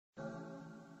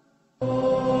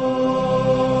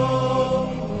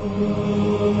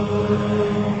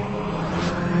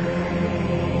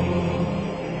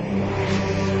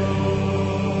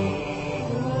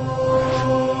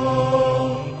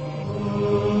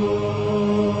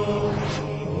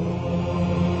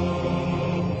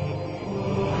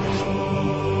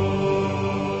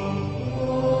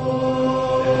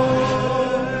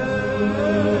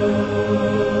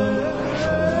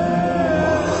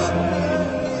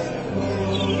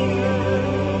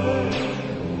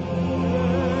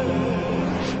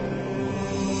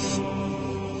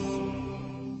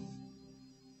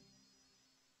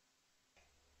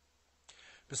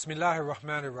Bismillahir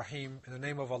Rahmanir Rahim. In the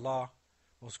name of Allah,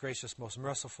 most gracious, most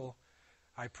merciful,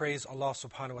 I praise Allah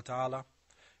subhanahu wa ta'ala,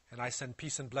 and I send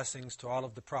peace and blessings to all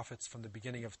of the prophets from the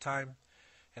beginning of time,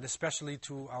 and especially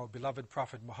to our beloved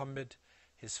Prophet Muhammad,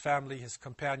 his family, his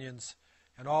companions,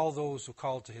 and all those who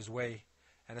call to his way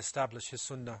and establish his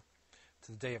sunnah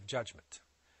to the day of judgment.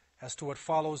 As to what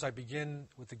follows, I begin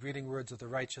with the greeting words of the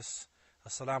righteous.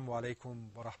 Assalamu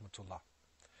alaikum wa rahmatullah.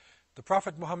 The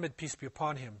Prophet Muhammad, peace be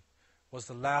upon him, was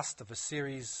the last of a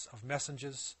series of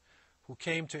messengers who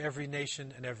came to every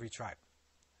nation and every tribe.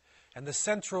 And the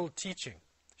central teaching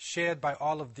shared by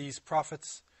all of these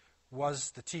prophets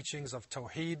was the teachings of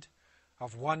Tawheed,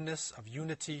 of oneness, of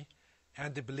unity,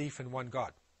 and the belief in one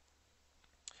God.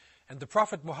 And the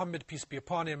Prophet Muhammad, peace be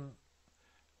upon him,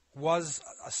 was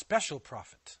a special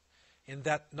prophet in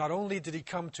that not only did he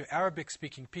come to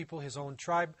Arabic-speaking people, his own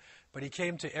tribe, but he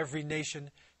came to every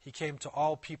nation, he came to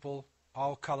all people,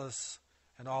 all colors,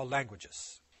 and all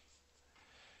languages.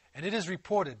 And it is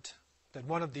reported that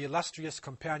one of the illustrious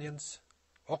companions,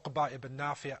 Uqba ibn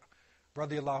Nafi'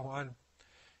 radiallahu anh,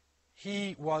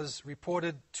 he was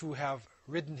reported to have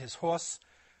ridden his horse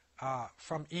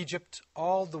from Egypt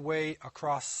all the way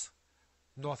across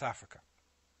North Africa.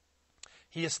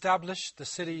 He established the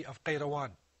city of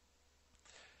Qayrawan.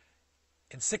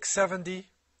 In 670,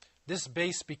 this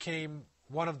base became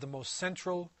one of the most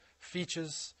central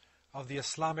features of the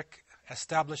Islamic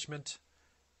establishment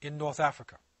in North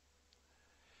Africa.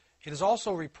 It is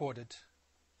also reported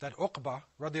that Uqba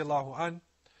radiallahu anh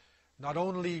not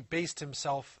only based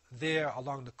himself there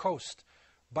along the coast,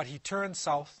 but he turned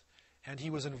south and he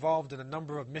was involved in a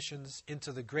number of missions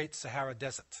into the Great Sahara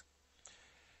Desert.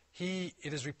 He,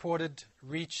 it is reported,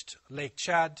 reached Lake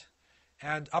Chad,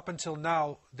 and up until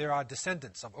now there are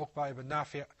descendants of Uqba ibn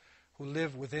Nafi' who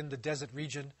live within the desert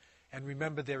region and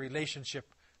remember their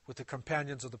relationship with the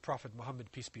companions of the Prophet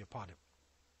Muhammad, peace be upon him.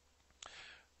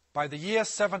 By the year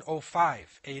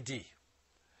 705 AD,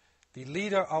 the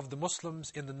leader of the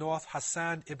Muslims in the north,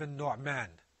 Hassan ibn Nu'man,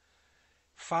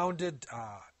 founded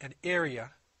an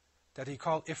area that he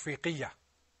called Ifriqiya.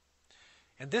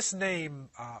 And this name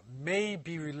may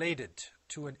be related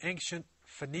to an ancient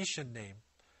Phoenician name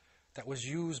that was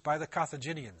used by the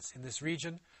Carthaginians in this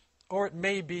region, or it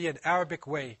may be an Arabic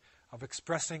way of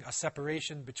expressing a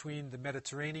separation between the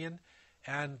Mediterranean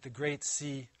and the Great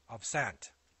Sea of Sand.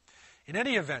 In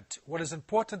any event, what is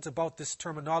important about this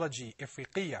terminology,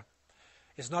 Ifriqiya,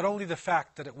 is not only the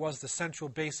fact that it was the central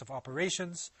base of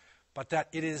operations, but that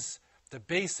it is the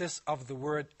basis of the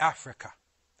word Africa.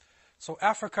 So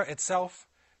Africa itself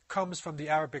comes from the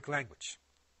Arabic language.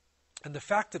 And the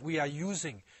fact that we are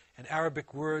using an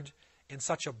Arabic word in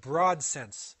such a broad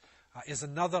sense is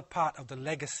another part of the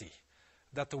legacy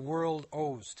that the world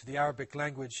owes to the Arabic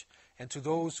language and to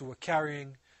those who are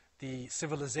carrying the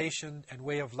civilization and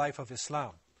way of life of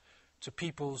Islam to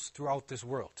peoples throughout this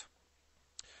world.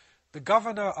 The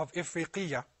governor of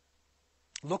Ifriqiya,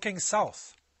 looking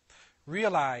south,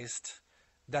 realized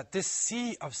that this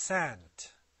sea of sand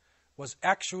was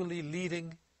actually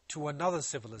leading to another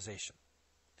civilization.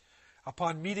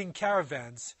 Upon meeting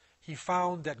caravans, he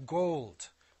found that gold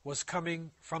was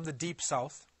coming from the deep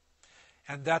south,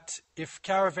 and that if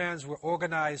caravans were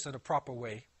organized in a proper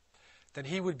way, then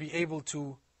he would be able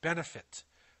to benefit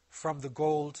from the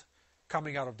gold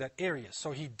coming out of that area.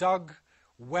 So he dug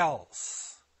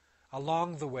wells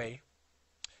along the way,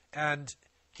 and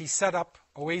he set up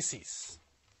oases.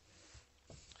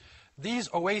 These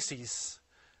oases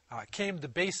became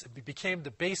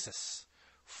the basis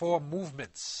for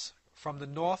movements from the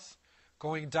north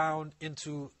going down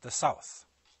into the south.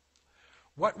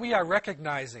 What we are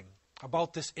recognizing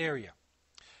about this area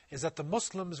is that the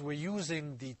Muslims were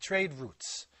using the trade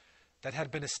routes that had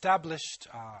been established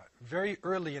very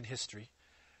early in history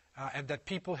and that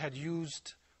people had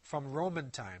used from Roman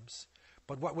times.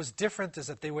 But what was different is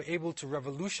that they were able to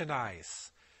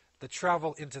revolutionize the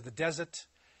travel into the desert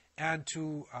and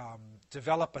to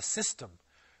develop a system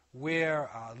where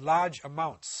large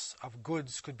amounts of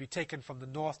goods could be taken from the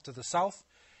north to the south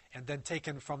and then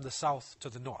taken from the south to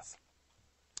the north.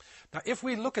 Now, if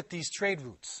we look at these trade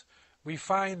routes, we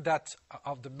find that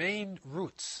of the main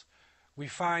routes, we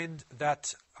find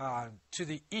that to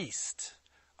the east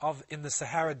in the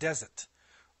Sahara Desert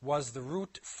was the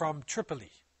route from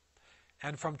Tripoli.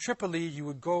 And from Tripoli, you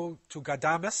would go to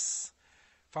Ghadames.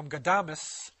 From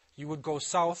Ghadames, you would go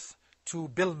south to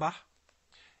Bilma.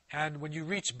 And when you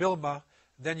reach Bilma,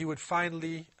 then you would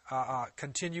finally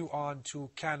continue on to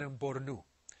Kanem Bornu.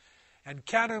 And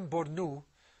Kanem Bornu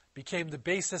became the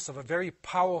basis of a very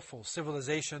powerful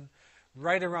civilization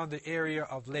right around the area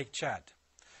of Lake Chad.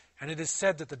 And it is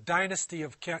said that the dynasty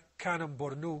of Kanem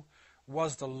Bornu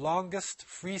was the longest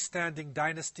freestanding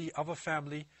dynasty of a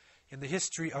family in the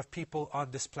history of people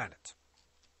on this planet.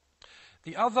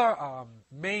 The other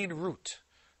main route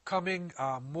coming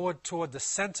more toward the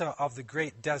center of the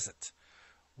Great Desert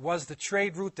was the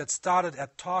trade route that started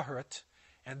at Tahirt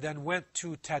and then went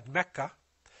to Tadmekka,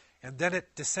 and then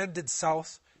it descended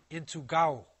south into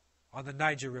Gao on the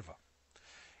Niger River.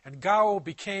 And Gao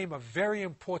became a very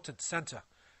important center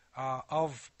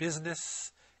of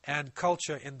business and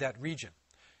culture in that region.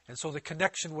 And so the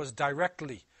connection was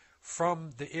directly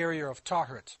from the area of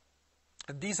Tahirt.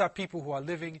 And these are people who are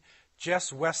living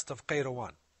just west of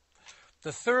Qayrawan.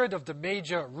 The third of the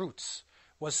major routes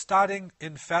was starting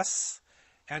in Fes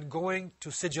and going to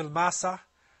Sijil Masa,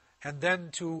 and then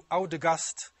to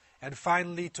Audagast, and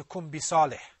finally to Kumbi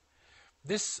Saleh.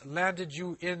 This landed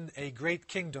you in a great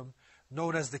kingdom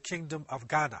known as the Kingdom of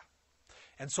Ghana.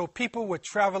 And so people were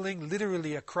traveling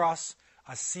literally across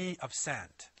a sea of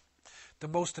sand. The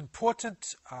most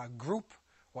important group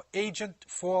or agent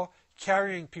for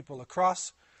carrying people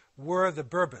across were the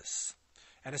Berbers,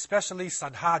 and especially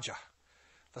Sanhaja.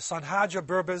 The Sanhaja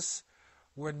Berbers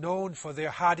were known for their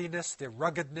hardiness, their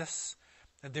ruggedness,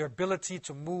 and their ability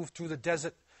to move through the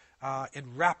desert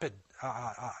in rapid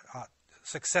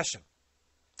succession.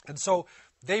 And so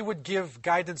they would give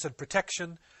guidance and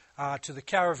protection to the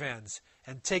caravans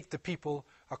and take the people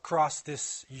across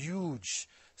this huge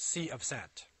sea of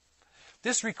sand.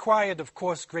 This required, of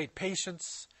course, great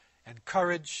patience and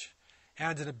courage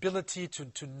and an ability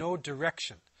to know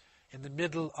direction in the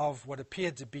middle of what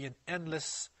appeared to be an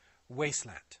endless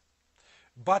wasteland.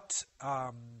 But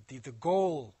the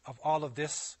goal of all of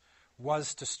this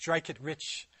was to strike it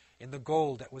rich in the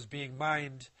gold that was being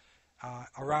mined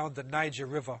around the Niger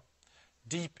River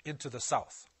deep into the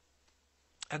south.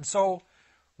 And so,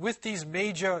 with these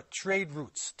major trade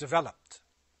routes developed,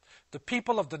 the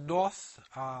people of the north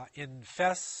in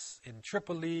Fes, in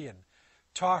Tripoli, and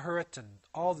Tahirt, and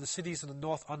all the cities in the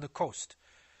north on the coast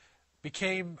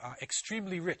became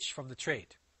extremely rich from the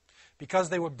trade because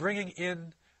they were bringing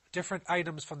in different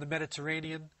items from the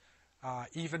Mediterranean,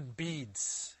 even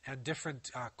beads and different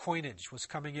coinage was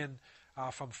coming in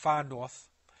from far north.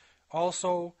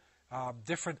 Also,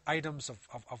 different items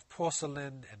of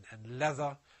porcelain and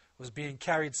leather was being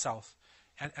carried south.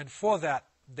 And for that,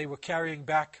 they were carrying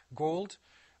back gold,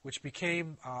 which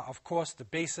became, of course, the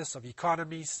basis of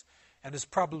economies and is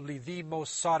probably the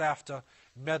most sought-after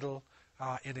metal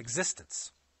in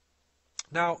existence.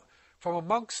 Now, from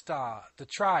amongst the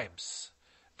tribes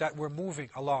that were moving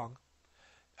along,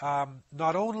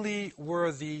 not only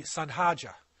were the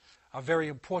Sanhaja a very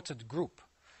important group,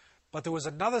 but there was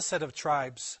another set of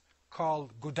tribes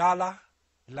called Gudala,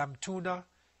 Lamtuna,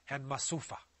 and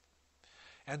Masufa.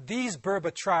 And these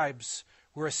Berber tribes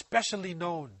were especially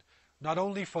known not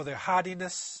only for their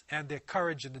hardiness and their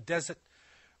courage in the desert,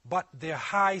 but their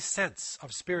high sense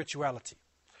of spirituality.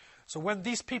 So when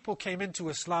these people came into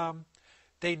Islam,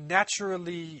 they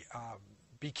naturally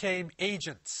became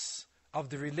agents of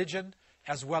the religion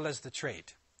as well as the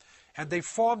trade. And they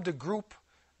formed a group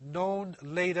known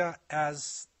later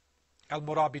as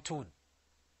Al-Murabitun.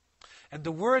 And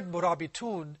the word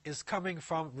Murabitun is coming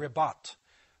from Ribat.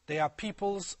 They are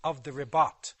peoples of the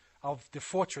Ribat, of the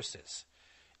fortresses.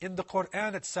 In the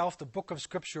Quran itself, the book of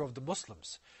scripture of the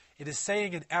Muslims, it is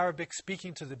saying in Arabic,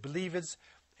 speaking to the believers,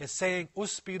 it's saying,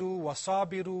 Usbiru wa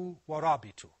sabiru wa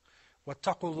rabitu, wa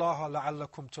taqullaha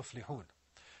la'allakum tuflihun.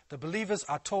 The believers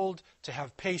are told to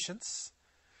have patience,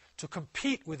 to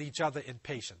compete with each other in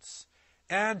patience,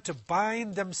 and to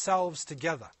bind themselves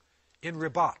together in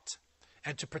ribat,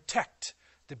 and to protect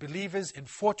the believers in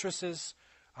fortresses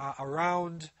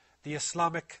around the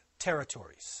Islamic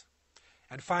territories.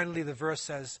 And finally the verse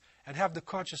says, and have the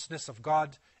consciousness of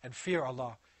God and fear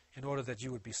Allah in order that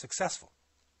you would be successful.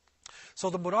 So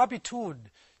the Murabitun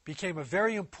became a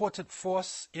very important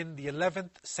force in the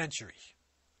 11th century.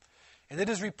 And it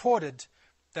is reported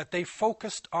that they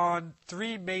focused on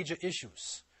three major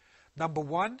issues. Number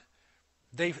one,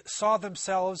 they saw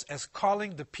themselves as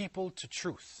calling the people to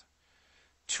truth.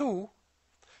 2,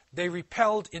 they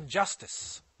repelled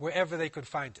injustice wherever they could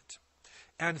find it.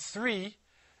 And 3,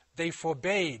 they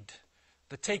forbade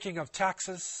the taking of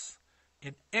taxes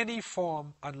in any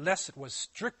form unless it was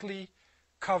strictly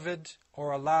covered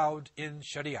or allowed in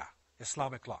Sharia,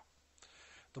 Islamic law.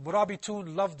 The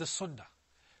Murabitun loved the Sunnah.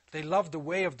 They loved the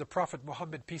way of the Prophet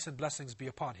Muhammad, peace and blessings be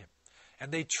upon him.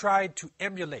 And they tried to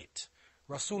emulate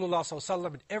Rasulullah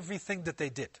ﷺ in everything that they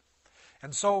did.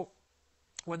 And so,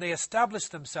 when they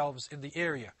established themselves in the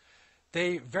area,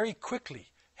 they very quickly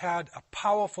had a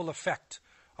powerful effect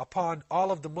upon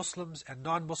all of the Muslims and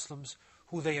non-Muslims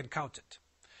who they encountered.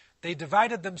 They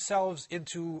divided themselves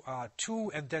into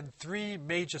 2 and then 3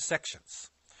 major sections.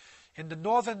 In the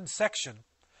northern section,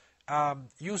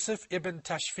 Yusuf ibn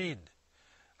Tashfin,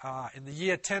 in the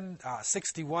year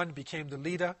 1061, became the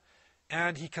leader,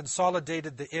 and he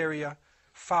consolidated the area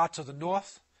far to the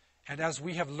north. And as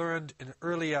we have learned in an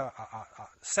earlier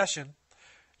session,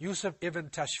 Yusuf ibn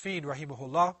Tashfin,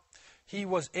 rahimahullah, he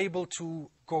was able to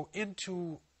go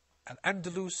into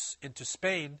Al-Andalus, into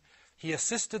Spain. He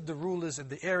assisted the rulers in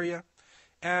the area,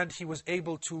 and he was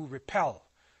able to repel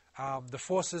the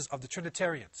forces of the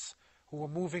Trinitarians who were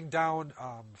moving down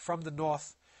from the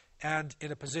north and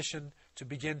in a position to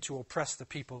begin to oppress the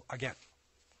people again.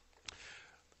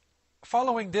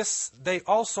 Following this, they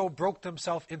also broke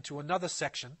themselves into another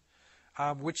section,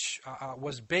 which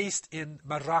was based in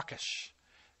Marrakesh.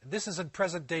 This is in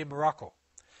present-day Morocco.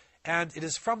 And it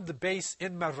is from the base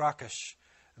in Marrakesh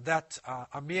that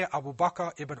Amir Abu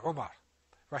Bakr ibn Umar,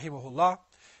 rahimahullah,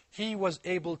 he was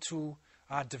able to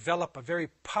develop a very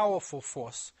powerful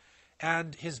force.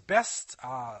 And his best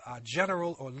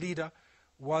general or leader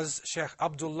was Sheikh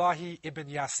Abdullah ibn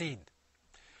Yasin.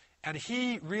 And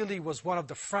he really was one of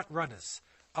the front runners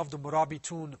of the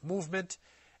Murabitun movement,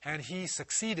 and he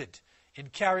succeeded in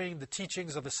carrying the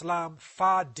teachings of Islam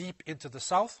far deep into the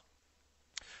south,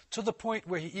 to the point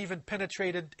where he even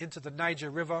penetrated into the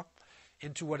Niger River,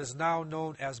 into what is now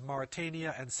known as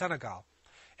Mauritania and Senegal.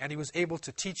 And he was able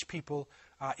to teach people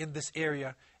in this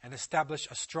area and establish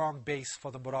a strong base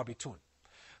for the Murabitun.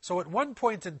 So at one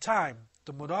point in time,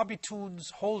 the Murabitun's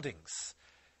holdings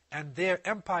and their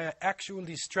empire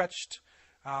actually stretched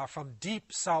from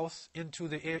deep south into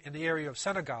in the area of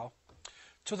Senegal,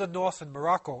 to the north in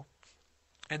Morocco,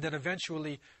 and then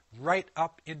eventually right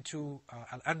up into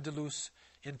Al-Andalus,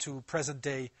 into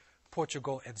present-day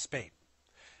Portugal and Spain.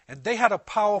 And they had a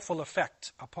powerful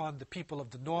effect upon the people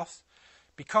of the north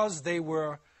because they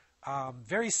were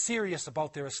very serious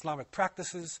about their Islamic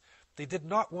practices. They did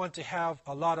not want to have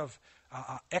a lot of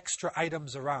extra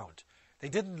items around. They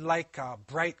didn't like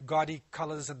bright, gaudy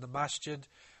colors in the masjid.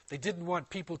 They didn't want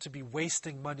people to be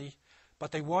wasting money,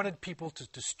 but they wanted people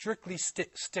to strictly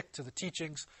stick to the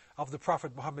teachings of the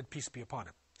Prophet Muhammad, peace be upon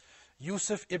him.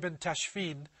 Yusuf ibn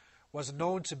Tashfin was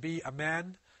known to be a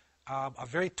man, a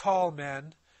very tall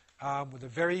man, with a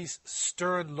very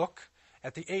stern look.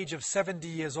 At the age of 70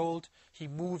 years old, he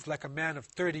moved like a man of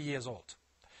 30 years old.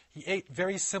 He ate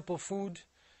very simple food.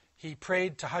 He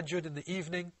prayed tahajjud in the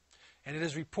evening. And it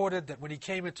is reported that when he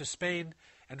came into Spain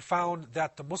and found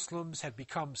that the Muslims had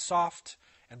become soft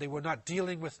and they were not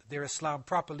dealing with their Islam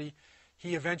properly,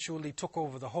 he eventually took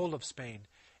over the whole of Spain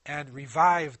and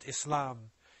revived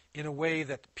Islam in a way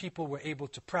that people were able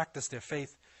to practice their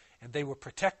faith, and they were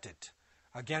protected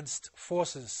against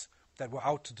forces that were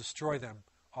out to destroy them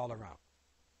all around.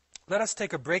 Let us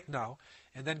take a break now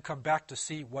and then come back to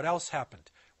see what else happened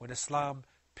when Islam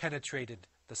penetrated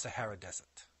the Sahara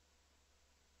Desert.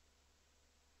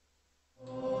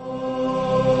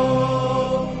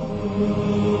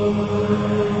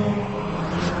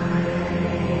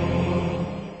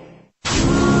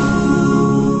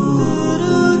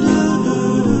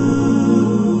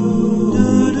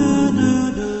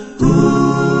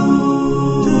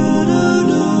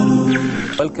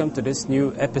 Welcome to this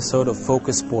new episode of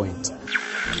Focus Point.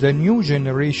 The new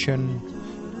generation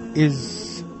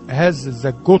has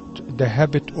the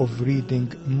habit of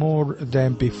reading more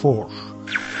than before.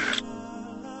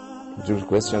 Jewish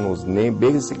question was named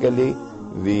basically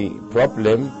the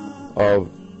problem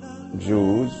of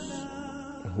Jews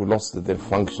who lost their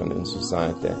function in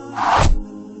society.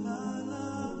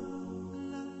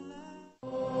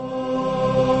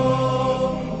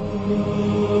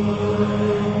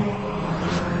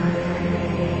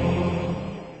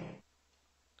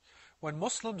 When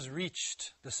Muslims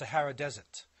reached the Sahara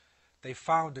Desert, they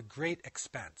found a great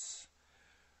expanse.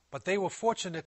 But they were fortunate